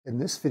In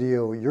this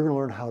video, you're going to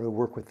learn how to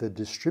work with the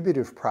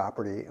distributive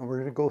property, and we're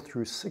going to go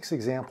through 6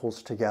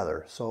 examples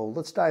together. So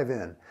let's dive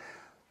in.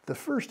 The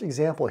first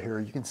example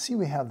here, you can see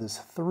we have this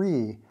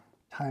 3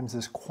 times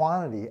this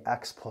quantity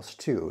x plus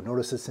 2.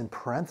 Notice it's in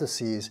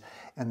parentheses,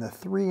 and the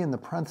 3 and the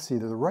parentheses,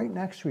 they're right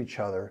next to each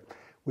other,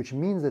 which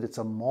means that it's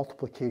a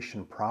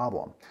multiplication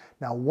problem.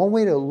 Now, one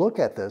way to look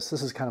at this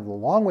is kind of the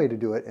long way to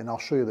do it, and I'll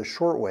show you the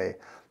short way.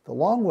 The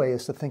long way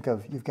is to think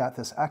of, you've got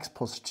this x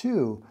plus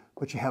 2,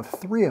 but you have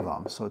 3 of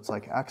them. So it's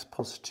like x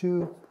plus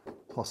 2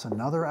 plus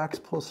another x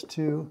plus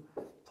 2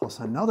 plus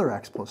another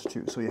x plus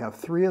 2. So you have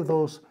 3 of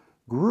those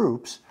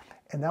groups.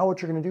 And now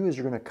what you're going to do is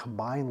you're going to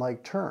combine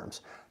like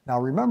terms. Now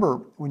remember,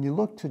 when you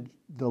look to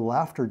the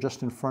left or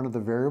just in front of the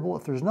variable,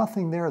 if there's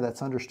nothing there,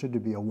 that's understood to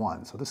be a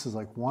 1. So this is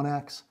like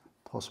 1x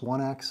plus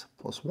 1x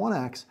plus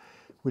 1x,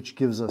 which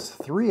gives us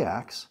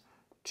 3x.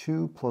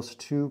 2 plus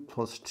 2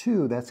 plus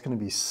 2, that's going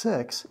to be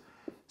 6.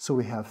 So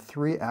we have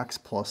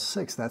 3x plus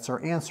 6. That's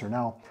our answer.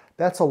 Now,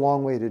 that's a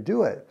long way to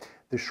do it.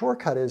 The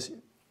shortcut is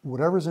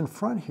whatever's in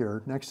front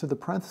here, next to the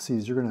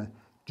parentheses, you're going to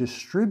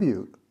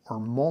distribute or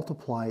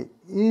multiply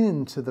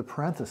into the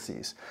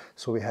parentheses.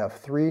 So we have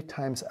 3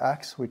 times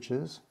x, which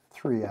is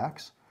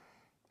 3x.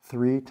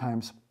 3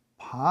 times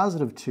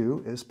positive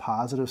 2 is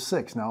positive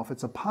 6. Now, if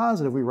it's a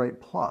positive, we write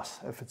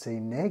plus. If it's a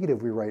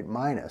negative, we write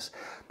minus.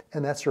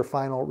 And that's your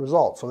final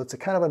result. So it's a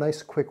kind of a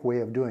nice, quick way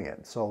of doing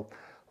it. So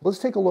let's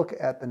take a look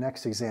at the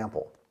next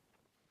example.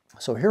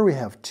 So here we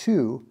have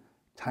 2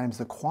 times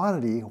the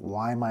quantity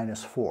y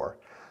minus 4.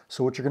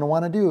 So what you're going to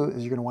want to do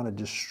is you're going to want to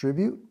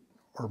distribute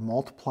or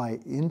multiply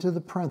into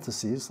the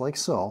parentheses like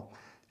so.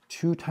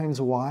 2 times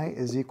y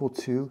is equal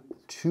to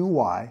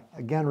 2y.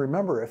 Again,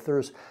 remember, if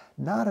there's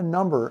not a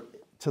number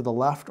to the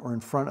left or in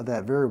front of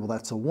that variable,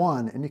 that's a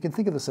 1. And you can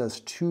think of this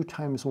as 2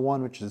 times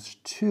 1, which is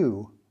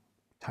 2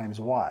 times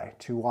y,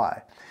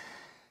 2y.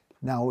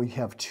 Now we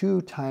have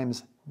 2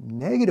 times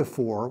negative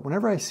 4.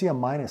 Whenever I see a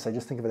minus, I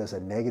just think of it as a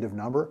negative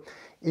number.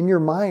 In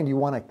your mind, you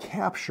want to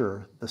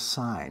capture the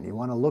sign. You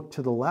want to look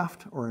to the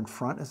left or in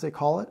front, as they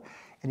call it,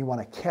 and you want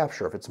to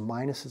capture. If it's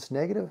minus, it's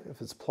negative.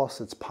 If it's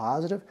plus, it's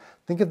positive.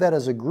 Think of that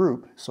as a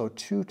group. So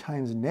 2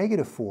 times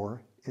negative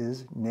 4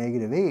 is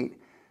negative 8,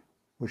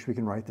 which we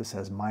can write this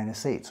as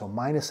minus 8. So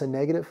minus and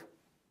negative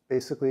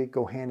basically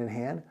go hand in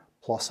hand.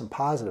 Plus and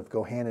positive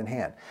go hand in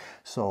hand.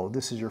 So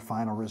this is your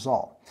final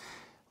result.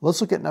 Let's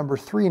look at number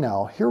 3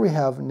 now. Here we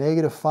have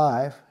negative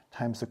 5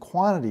 times the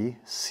quantity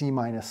c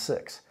minus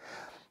 6.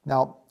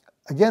 Now,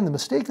 again, the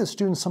mistake that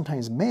students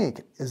sometimes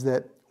make is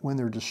that when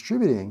they're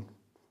distributing,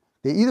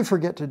 they either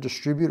forget to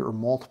distribute or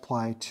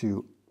multiply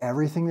to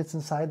everything that's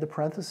inside the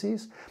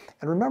parentheses.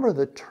 And remember,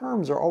 the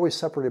terms are always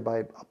separated by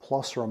a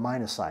plus or a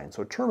minus sign.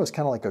 So a term is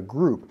kind of like a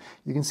group.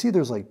 You can see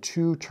there's like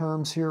 2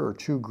 terms here or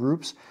 2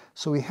 groups.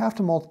 So we have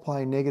to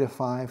multiply negative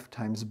 5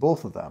 times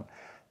both of them.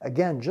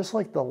 Again, just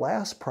like the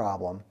last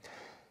problem,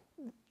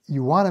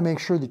 you want to make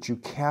sure that you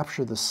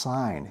capture the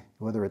sign,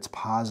 whether it's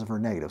positive or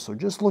negative. So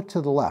just look to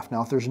the left.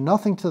 Now, if there's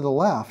nothing to the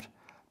left,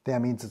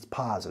 that means it's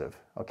positive,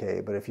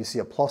 okay? But if you see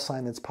a plus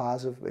sign, that's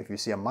positive. If you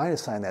see a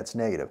minus sign, that's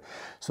negative.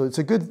 So it's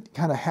a good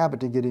kind of habit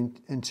to get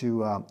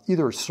into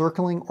either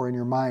circling or in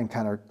your mind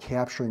kind of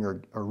capturing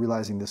or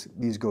realizing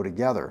these go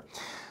together.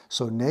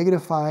 So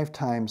negative 5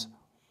 times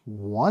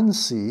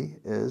 1c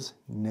is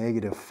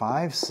negative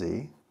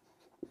 5c.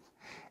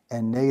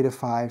 And negative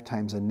 5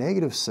 times a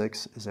negative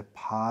 6 is a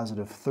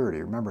positive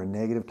 30. Remember, a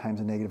negative times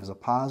a negative is a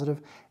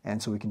positive,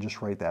 and so we can just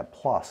write that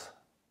plus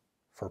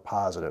for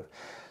positive.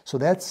 So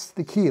that's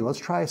the key. Let's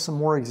try some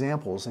more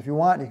examples. If you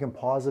want, you can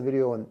pause the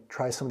video and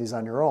try some of these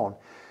on your own.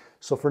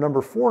 So for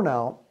number 4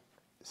 now,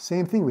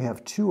 same thing. We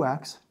have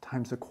 2x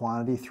times the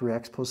quantity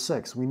 3x plus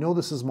 6. We know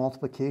this is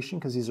multiplication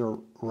because these are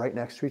right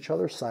next to each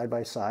other, side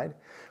by side,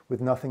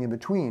 with nothing in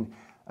between.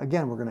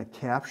 Again, we're going to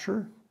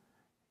capture,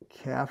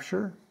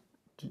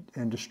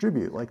 and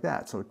distribute like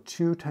that. So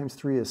 2 times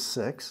 3 is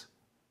 6.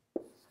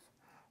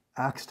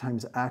 X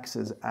times x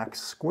is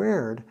x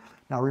squared.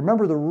 Now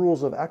remember the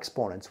rules of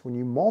exponents. When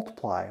you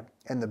multiply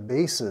and the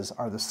bases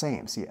are the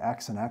same, see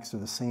x and x are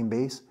the same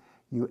base,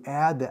 you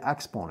add the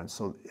exponents.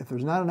 So if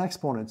there's not an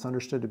exponent, it's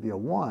understood to be a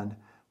 1.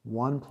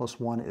 1 plus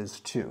 1 is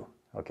 2.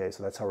 Okay,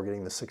 so that's how we're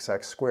getting the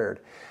 6x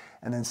squared.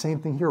 And then same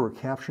thing here, we're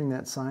capturing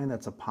that sign.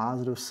 That's a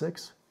positive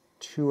 6.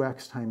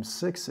 2x times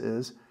 6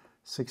 is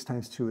 6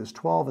 times 2 is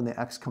 12, and the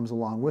x comes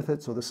along with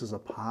it, so this is a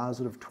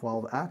positive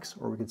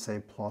 12x, or we could say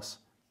plus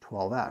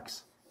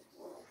 12x.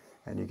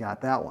 And you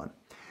got that one.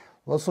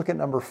 Let's look at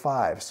number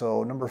 5.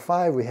 So number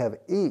 5, we have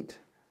 8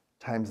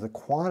 times the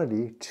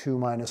quantity 2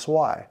 minus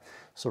y.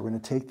 So we're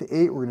going to take the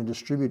 8, we're going to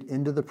distribute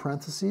into the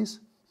parentheses.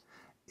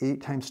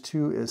 8 times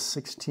 2 is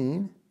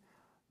 16.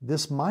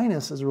 This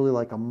minus is really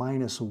like a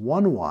minus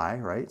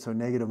 1y, right? So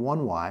negative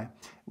 1y.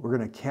 We're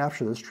going to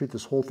capture this, treat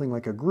this whole thing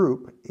like a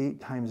group.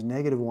 8 times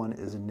negative 1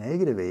 is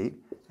negative 8,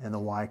 and the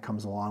y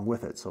comes along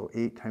with it. So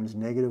 8 times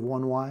negative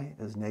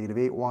 1y is negative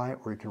 8y,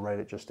 or you can write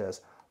it just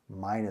as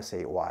minus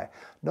 8y.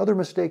 Another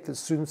mistake that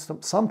students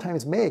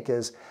sometimes make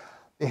is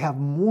they have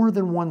more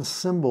than one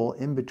symbol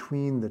in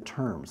between the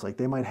terms. Like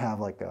they might have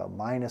like a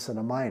minus and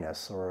a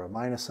minus, or a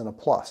minus and a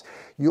plus.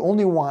 You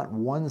only want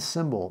one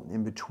symbol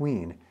in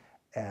between,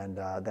 and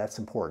that's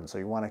important. So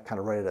you want to kind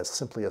of write it as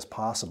simply as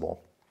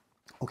possible.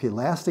 Okay,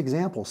 last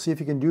example. See if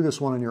you can do this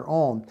one on your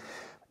own.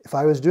 If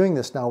I was doing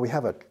this now, we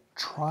have a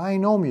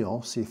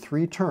trinomial. See,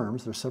 three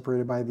terms. They're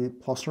separated by the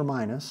plus or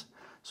minus.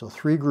 So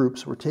three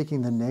groups. We're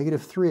taking the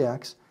negative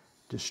 3x,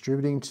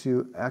 distributing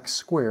to x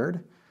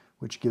squared,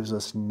 which gives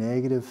us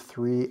negative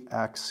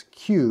 3x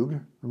cubed.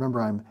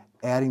 Remember, I'm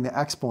adding the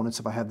exponents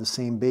if I have the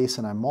same base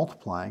and I'm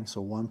multiplying.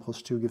 So 1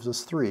 plus 2 gives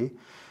us 3.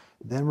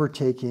 Then we're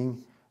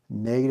taking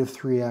negative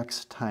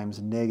 3x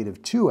times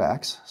negative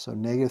 2x. So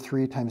negative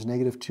 3 times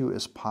negative 2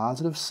 is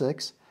positive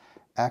 6.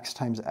 X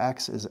times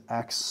x is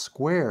x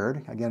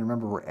squared. Again,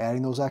 remember, we're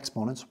adding those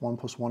exponents. 1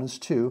 plus 1 is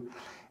 2.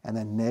 And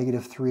then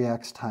negative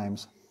 3x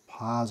times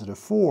positive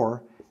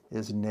 4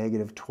 is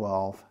negative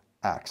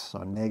 12x. So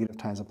a negative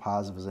times a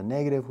positive is a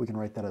negative. We can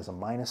write that as a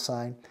minus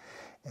sign.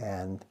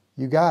 And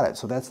you got it.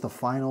 So that's the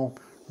final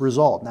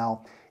result.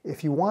 Now,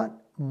 if you want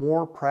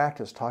more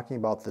practice talking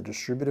about the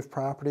distributive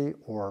property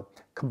or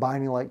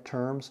combining like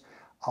terms,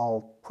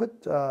 I'll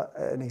put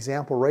an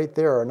example right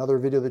there, another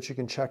video that you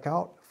can check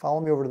out. Follow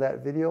me over to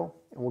that video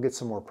and we'll get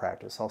some more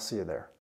practice. I'll see you there.